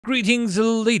Greetings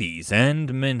ladies and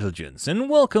gents,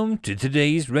 and welcome to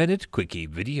today's Reddit Quickie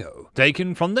video,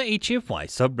 taken from the HFY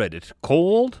subreddit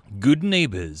called Good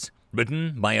Neighbors,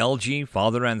 written by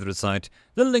LgFatherAnthrocite.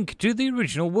 The link to the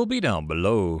original will be down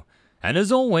below, and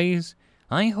as always,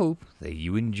 I hope that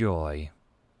you enjoy.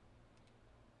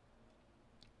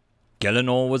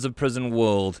 Kellanor was a prison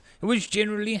world. It was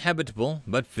generally habitable,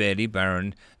 but fairly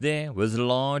barren. There was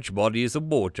large bodies of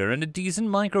water and a decent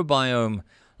microbiome.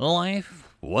 Life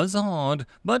was hard,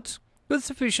 but with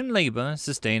sufficient labor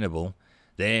sustainable.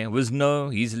 There was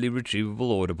no easily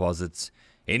retrievable ore deposits.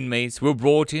 Inmates were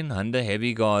brought in under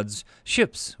heavy guards.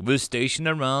 Ships were stationed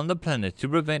around the planet to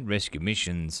prevent rescue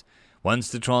missions.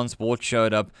 Once the transport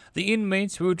showed up, the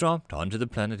inmates were dropped onto the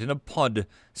planet in a pod,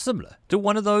 similar to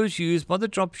one of those used by the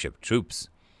dropship troops.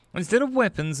 Instead of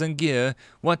weapons and gear,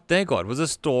 what they got was a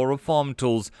store of farm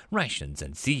tools, rations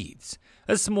and seeds.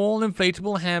 A small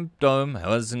inflatable hab dome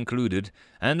was included,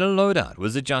 and a loadout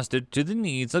was adjusted to the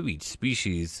needs of each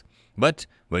species, but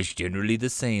was generally the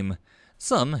same.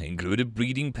 Some included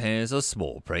breeding pairs of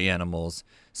small prey animals.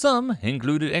 Some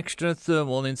included extra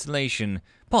thermal insulation.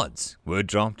 Pods were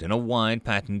dropped in a wide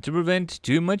pattern to prevent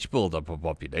too much buildup of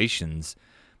populations.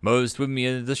 Most were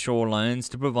near the shorelines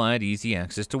to provide easy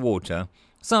access to water.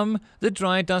 Some the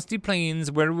dry, dusty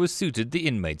plains where it was suited the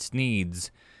inmates'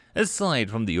 needs. Aside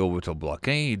from the orbital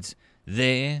blockades,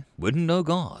 there were no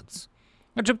guards.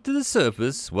 A trip to the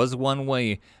surface was one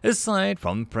way. Aside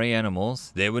from prey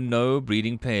animals, there were no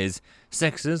breeding pairs.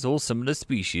 Sexes or similar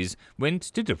species went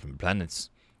to different planets.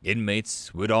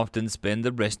 Inmates would often spend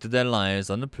the rest of their lives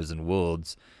on the prison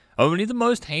worlds. Only the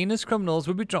most heinous criminals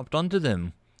would be dropped onto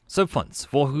them. Sophonts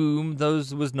for whom there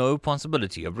was no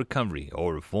possibility of recovery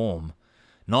or reform.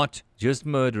 Not just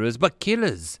murderers, but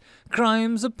killers.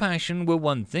 Crimes of passion were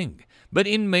one thing, but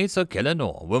inmates of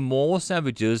Kellanor were more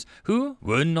savages who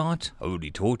were not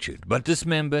only tortured, but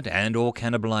dismembered and or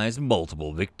cannibalized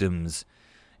multiple victims.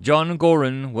 John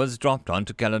Gorin was dropped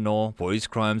onto Kellanor for his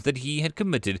crimes that he had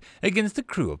committed against the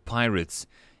crew of pirates.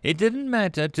 It didn't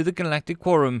matter to the Galactic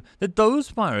Quorum that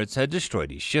those pirates had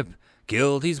destroyed his ship,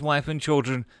 killed his wife and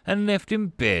children, and left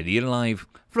him barely alive,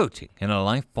 floating in a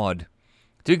life pod,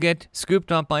 to get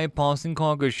scooped up by a passing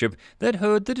cargo ship that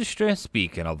heard the distress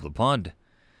beacon of the pod.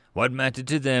 What mattered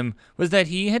to them was that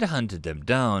he had hunted them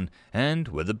down, and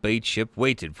with a bait ship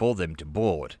waited for them to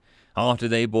board. After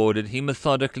they boarded, he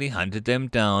methodically hunted them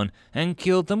down and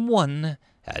killed them one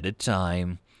at a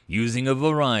time, using a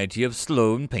variety of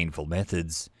slow and painful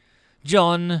methods.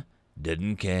 John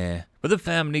didn't care. With the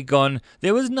family gone,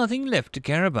 there was nothing left to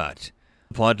care about.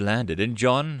 The pod landed and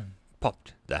John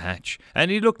popped the hatch, and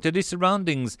he looked at his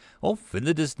surroundings. Off in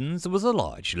the distance was a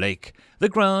large lake. The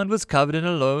ground was covered in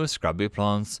a low, scrubby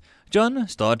plants. John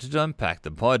started to unpack the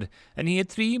pod, and he had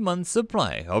 3 months'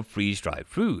 supply of freeze-dried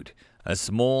food, a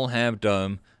small ham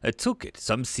dome, a toolkit,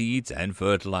 some seeds and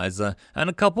fertilizer, and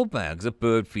a couple bags of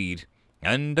bird feed,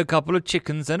 and a couple of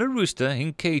chickens and a rooster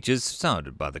in cages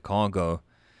surrounded by the cargo.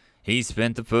 He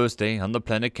spent the first day on the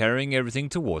planet carrying everything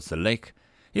towards the lake.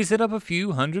 He set up a few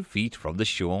 100 feet from the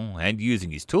shore and,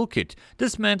 using his toolkit,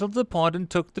 dismantled the pod and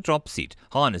took the drop seat,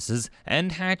 harnesses,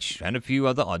 and hatch, and a few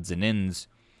other odds and ends.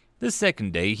 The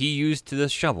second day he used the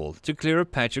shovel to clear a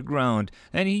patch of ground,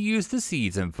 and he used the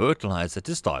seeds and fertilizer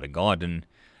to start a garden.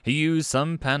 He used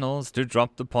some panels to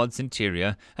drop the pod's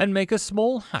interior and make a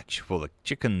small hutch for the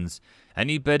chickens, and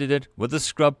he bedded it with the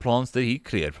scrub plants that he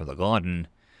cleared from the garden.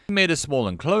 He made a small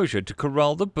enclosure to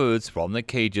corral the birds from the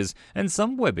cages and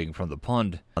some webbing from the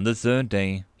pond. On the third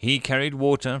day, he carried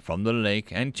water from the lake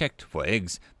and checked for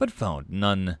eggs, but found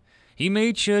none. He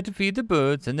made sure to feed the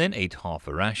birds and then ate half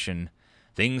a ration.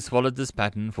 Things followed this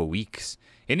pattern for weeks.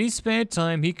 In his spare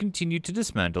time, he continued to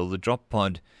dismantle the drop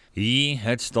pod. He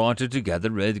had started to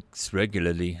gather eggs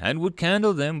regularly and would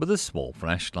candle them with a small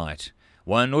flashlight.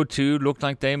 1 or 2 looked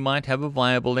like they might have a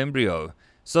viable embryo.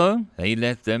 So he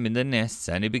left them in the nests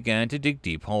and he began to dig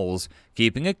deep holes,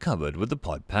 keeping it covered with the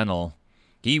pod panel.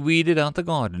 He weeded out the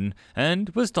garden and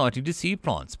was starting to see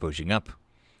plants pushing up.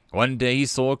 One day he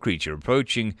saw a creature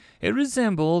approaching. It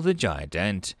resembled a giant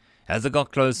ant. As it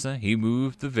got closer, he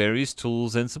moved the various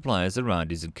tools and supplies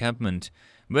around his encampment.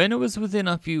 When it was within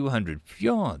a few 100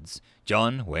 yards,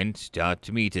 John went out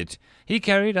to meet it. He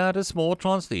carried out a small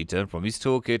translator from his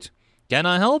toolkit. "Can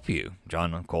I help you?"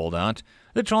 John called out.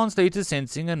 The translator,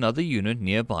 sensing another unit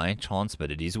nearby,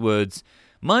 transmitted his words.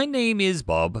 "My name is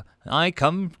Bob. I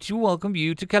come to welcome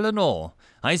you to Kellanor.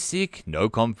 I seek no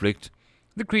conflict."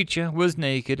 The creature was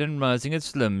naked and rising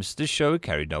its limbs to show it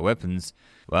carried no weapons.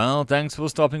 "Well, thanks for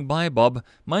stopping by, Bob.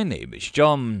 My name is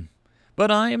John,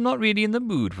 but I am not really in the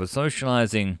mood for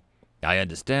socializing." I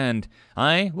understand.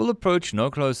 I will approach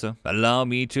no closer. Allow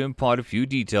me to impart a few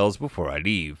details before I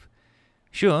leave.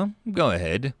 Sure, go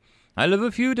ahead. I live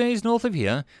a few days north of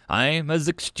here. I'm a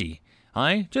Zixchi.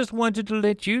 I just wanted to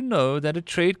let you know that a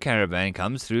trade caravan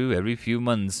comes through every few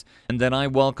months, and that I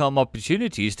welcome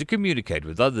opportunities to communicate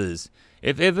with others.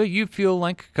 If ever you feel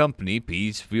like company,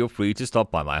 please feel free to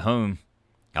stop by my home.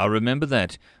 I'll remember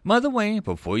that. By the way,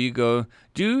 before you go,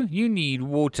 do you need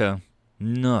water?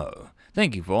 No.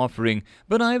 Thank you for offering,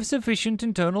 but I have sufficient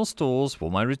internal stores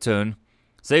for my return.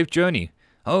 Safe journey.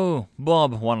 Oh,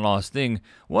 Bob, one last thing.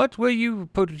 What were you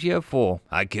put here for?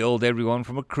 I killed everyone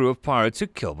from a crew of pirates who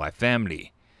killed my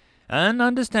family. An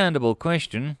understandable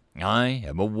question. I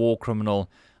am a war criminal.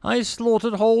 I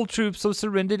slaughtered whole troops of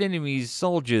surrendered enemies'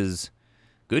 soldiers.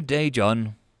 Good day,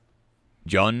 John.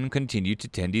 John continued to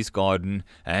tend his garden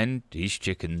and his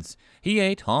chickens. He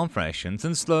ate half rations,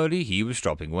 and slowly he was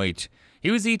dropping weight.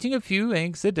 He was eating a few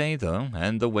eggs a day, though,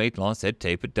 and the weight loss had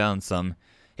tapered down some.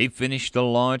 He finished a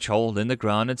large hole in the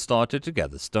ground and started to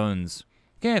gather stones.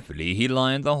 Carefully he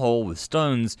lined the hole with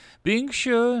stones, being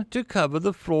sure to cover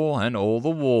the floor and all the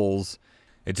walls.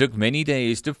 It took many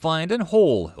days to find and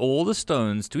haul all the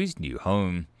stones to his new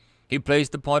home. He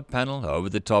placed the pod panel over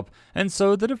the top, and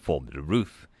so that it formed a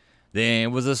roof. There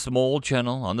was a small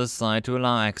channel on the side to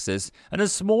allow access, and a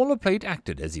smaller plate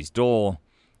acted as his door.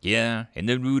 Here, in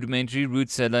the rudimentary root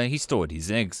cellar, he stored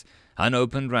his eggs,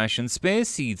 unopened rations, spare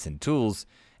seeds, and tools.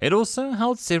 It also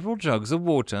held several jugs of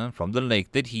water from the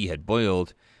lake that he had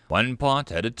boiled, one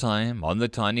pot at a time on the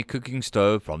tiny cooking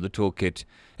stove from the toolkit.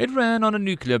 It ran on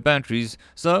nuclear batteries,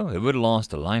 so it would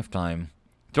last a lifetime.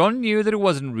 John knew that it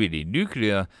wasn't really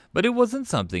nuclear, but it wasn't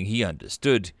something he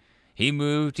understood. He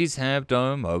moved his hab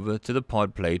dome over to the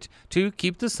pod plate to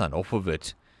keep the sun off of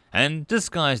it, and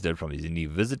disguised it from his new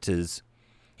visitors.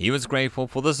 He was grateful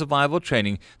for the survival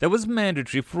training that was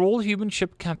mandatory for all human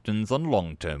ship captains on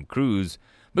long-term cruise.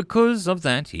 Because of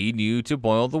that, he knew to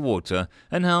boil the water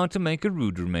and how to make a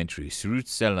rudimentary root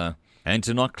cellar, and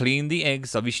to not clean the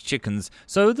eggs of his chickens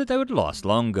so that they would last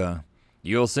longer.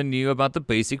 He also knew about the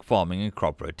basic farming and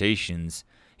crop rotations.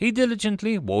 He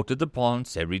diligently watered the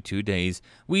plants every 2 days,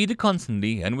 weeded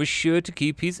constantly, and was sure to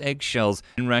keep his eggshells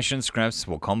and ration scraps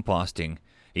for composting.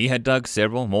 He had dug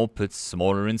several more pits,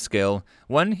 smaller in scale.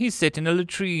 One he set in a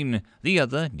latrine, the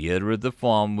other nearer the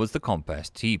farm was the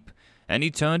compost heap, and he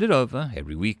turned it over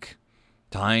every week.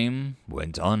 Time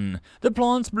went on. The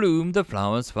plants bloomed, the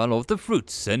flowers fell off, the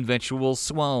fruits and vegetables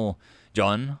swell.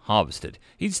 John harvested.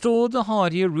 He stored the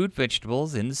hardier root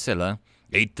vegetables in the cellar,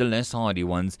 ate the less hardy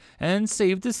ones, and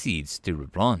saved the seeds to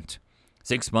replant.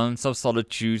 6 months of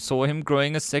solitude saw him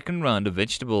growing a second round of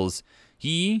vegetables.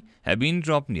 He had been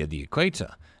dropped near the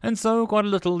equator, and so got a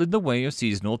little in the way of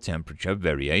seasonal temperature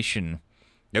variation.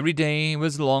 Every day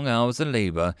was long hours of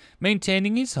labor,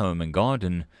 maintaining his home and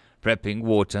garden, prepping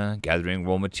water, gathering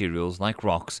raw materials like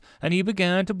rocks, and he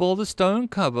began to build a stone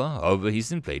cover over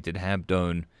his inflated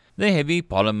habdome. The heavy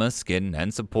polymer skin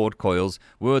and support coils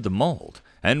were the mold,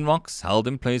 and rocks held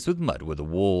in place with mud were the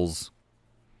walls.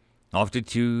 After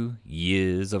 2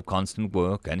 years of constant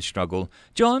work and struggle,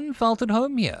 John felt at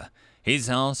home here. His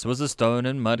house was a stone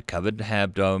and mud-covered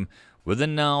habdome with a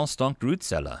now stocked root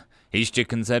cellar. His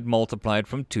chickens had multiplied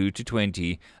from 2 to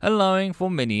 20, allowing for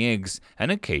many eggs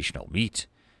and occasional meat.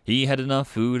 He had enough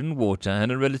food and water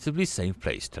and a relatively safe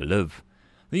place to live.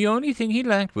 The only thing he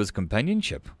lacked was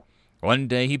companionship. One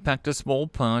day he packed a small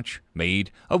pouch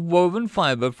made of woven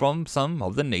fiber from some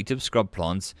of the native scrub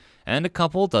plants and a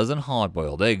couple dozen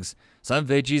hard-boiled eggs, some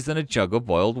veggies and a jug of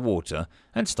boiled water,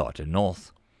 and started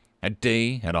north. A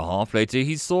day and a half later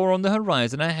he saw on the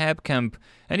horizon a hab camp,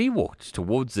 and he walked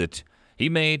towards it. He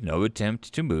made no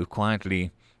attempt to move quietly,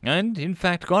 and in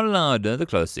fact got louder the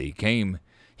closer he came.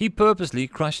 He purposely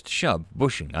crushed shrub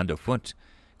bushing underfoot,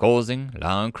 causing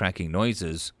loud cracking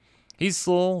noises. He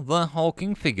saw the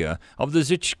hulking figure of the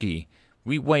Zutchki.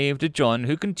 We waved at John,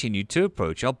 who continued to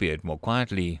approach, albeit more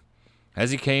quietly. As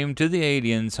he came to the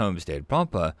alien's homestead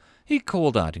proper, he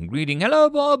called out in greeting, "Hello,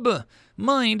 Bob!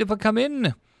 Mind if I come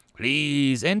in?"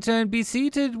 "Please enter and be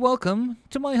seated. Welcome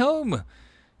to my home,"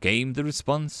 came the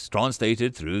response,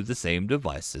 translated through the same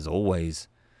device as always.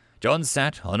 John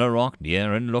sat on a rock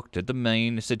near and looked at the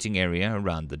main sitting area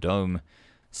around the dome.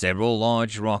 Several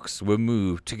large rocks were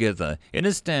moved together in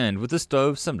a stand with a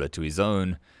stove similar to his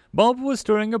own. Bob was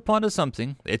stirring a pot of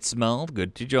something. It smelled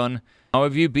good to John. "How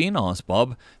have you been?" asked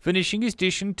Bob, finishing his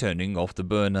dish and turning off the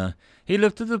burner. He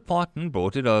lifted the pot and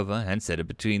brought it over and set it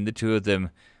between the two of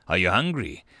them. "Are you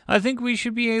hungry? I think we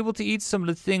should be able to eat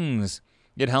similar things."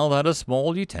 It held out a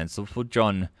small utensil for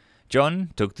John.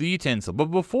 John took the utensil, but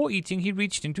before eating he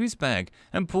reached into his bag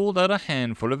and pulled out a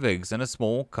handful of eggs and a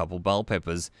small couple bell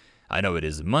peppers. I know it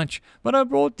isn't much, but I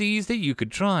brought these that you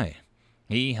could try.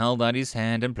 He held out his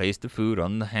hand and placed the food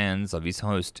on the hands of his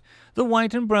host. The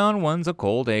white and brown ones are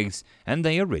called eggs, and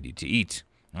they are ready to eat.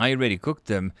 I already cooked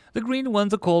them. The green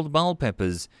ones are called bell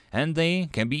peppers, and they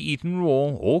can be eaten raw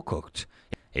or cooked.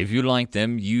 If you like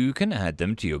them, you can add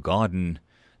them to your garden.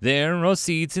 There are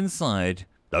seeds inside.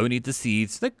 Don't eat the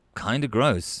seeds, they're kinda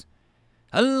gross.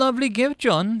 A lovely gift,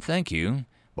 John, thank you,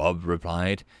 Bob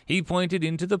replied. He pointed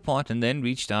into the pot and then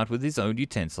reached out with his own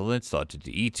utensil and started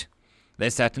to eat. They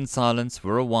sat in silence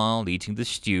for a while, eating the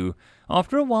stew.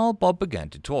 After a while, Bob began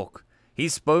to talk. He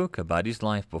spoke about his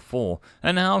life before,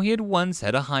 and how he had once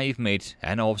had a hive mate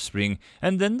and offspring,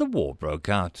 and then the war broke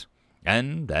out.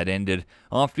 And that ended.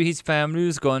 After his family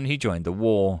was gone, he joined the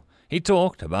war. He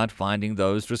talked about finding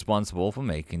those responsible for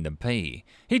making them pay.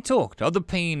 He talked of the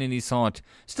pain in his heart.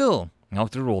 Still,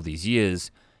 after all these years,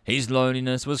 his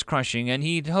loneliness was crushing, and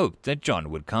he'd hoped that John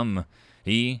would come.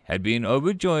 He had been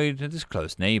overjoyed at his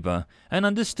close neighbor, and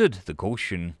understood the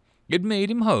caution. It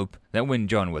made him hope that when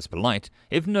John was polite,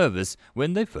 if nervous,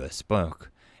 when they first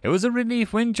spoke. It was a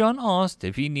relief when John asked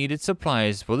if he needed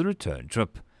supplies for the return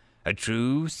trip. A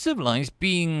true civilized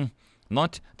being,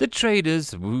 not the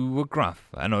traders who were gruff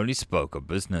and only spoke of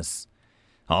business.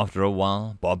 After a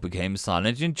while, Bob became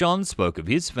silent, and John spoke of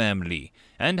his family,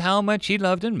 and how much he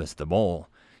loved and missed them all.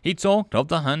 He talked of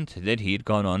the hunt that he had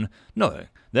gone on, knowing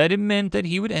that it meant that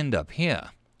he would end up here,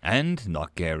 and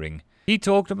not caring. He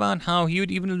talked about how he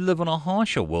would even live on a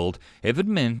harsher world if it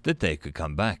meant that they could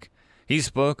come back. He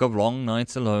spoke of long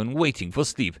nights alone, waiting for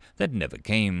sleep that never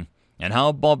came, and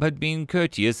how Bob had been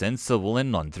courteous and civil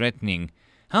and non-threatening.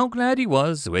 How glad he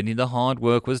was, when the hard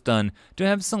work was done, to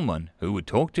have someone who would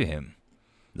talk to him.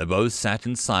 They both sat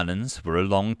in silence for a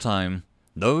long time,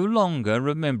 no longer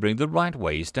remembering the right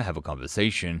ways to have a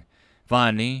conversation.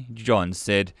 Finally, John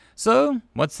said, "So,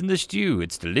 what's in the stew?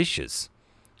 It's delicious."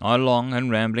 Our long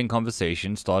and rambling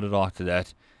conversation started after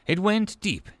that. It went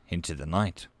deep into the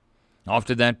night.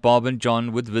 After that, Bob and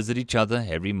John would visit each other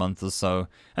every month or so,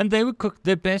 and they would cook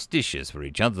their best dishes for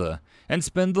each other, and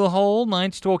spend the whole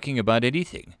night talking about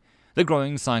anything. The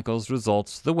growing cycles,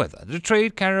 results, the weather, the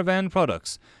trade caravan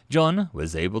products. John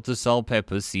was able to sell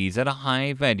pepper seeds at a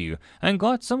high value and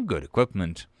got some good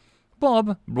equipment.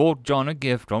 Bob brought John a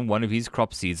gift on one of his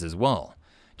crop seeds as well.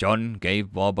 John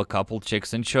gave Bob a couple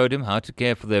chicks and showed him how to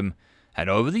care for them, and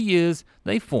over the years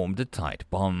they formed a tight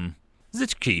bond.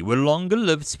 Zitki were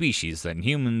longer-lived species than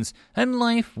humans, and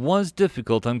life was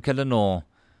difficult on Kellanor.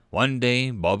 One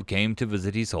day, Bob came to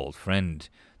visit his old friend.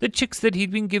 The chicks that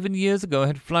he'd been given years ago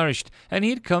had flourished, and he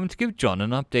had come to give John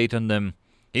an update on them.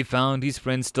 He found his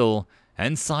friend still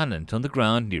and silent on the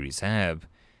ground near his hab.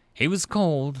 He was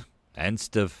cold and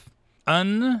stiff,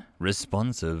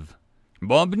 unresponsive.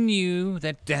 Bob knew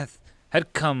that death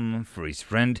had come for his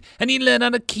friend, and he let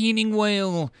out a keening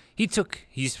wail. He took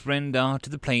his friend out to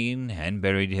the plain and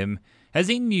buried him, as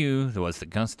he knew was the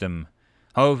custom.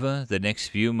 Over the next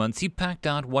few months he packed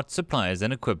out what supplies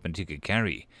and equipment he could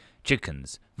carry.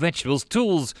 Chickens, vegetables,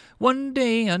 tools. One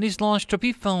day on his last trip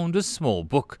he found a small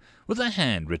book with a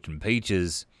handwritten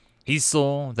pages. He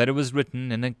saw that it was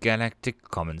written in a galactic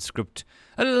common script,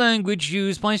 a language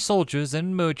used by soldiers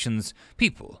and merchants,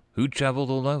 people who travelled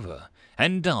all over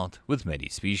and dealt with many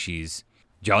species.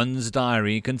 John's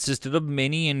diary consisted of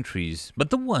many entries,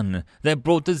 but the one that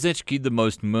brought the Zetchki the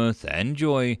most mirth and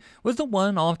joy was the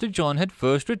one after John had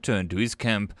first returned to his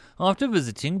camp after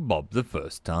visiting Bob the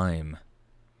first time.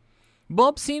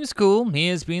 "Bob seems cool. He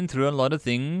has been through a lot of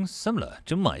things similar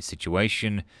to my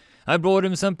situation. I brought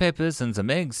him some peppers and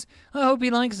some eggs. I hope he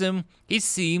likes them. He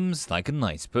seems like a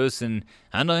nice person,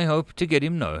 and I hope to get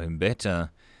him know him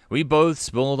better. We both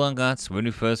spilled our guts when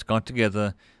we first got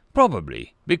together,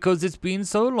 probably because it's been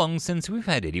so long since we've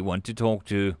had anyone to talk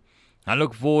to. I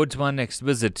look forward to our next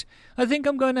visit. I think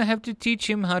I'm going to have to teach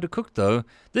him how to cook, though.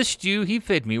 The stew he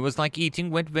fed me was like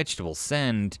eating wet vegetable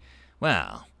sand.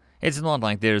 Well, it's not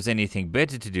like there's anything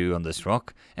better to do on this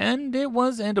rock, and it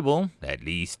was edible, at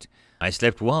least. I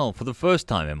slept well for the first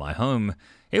time in my home.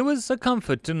 It was a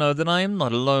comfort to know that I am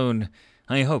not alone.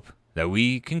 I hope that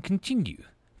we can continue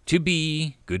to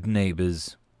be good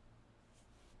neighbors."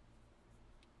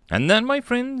 And that, my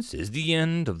friends, is the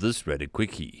end of this Reddit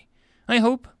Quickie. I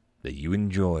hope that you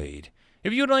enjoyed.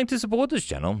 If you would like to support this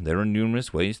channel, there are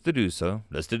numerous ways to do so,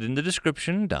 listed in the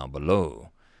description down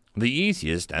below. The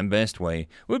easiest and best way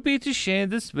would be to share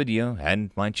this video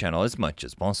and my channel as much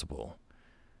as possible.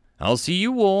 I'll see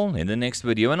you all in the next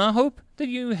video, and I hope that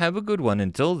you have a good one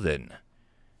until then.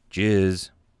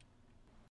 Cheers.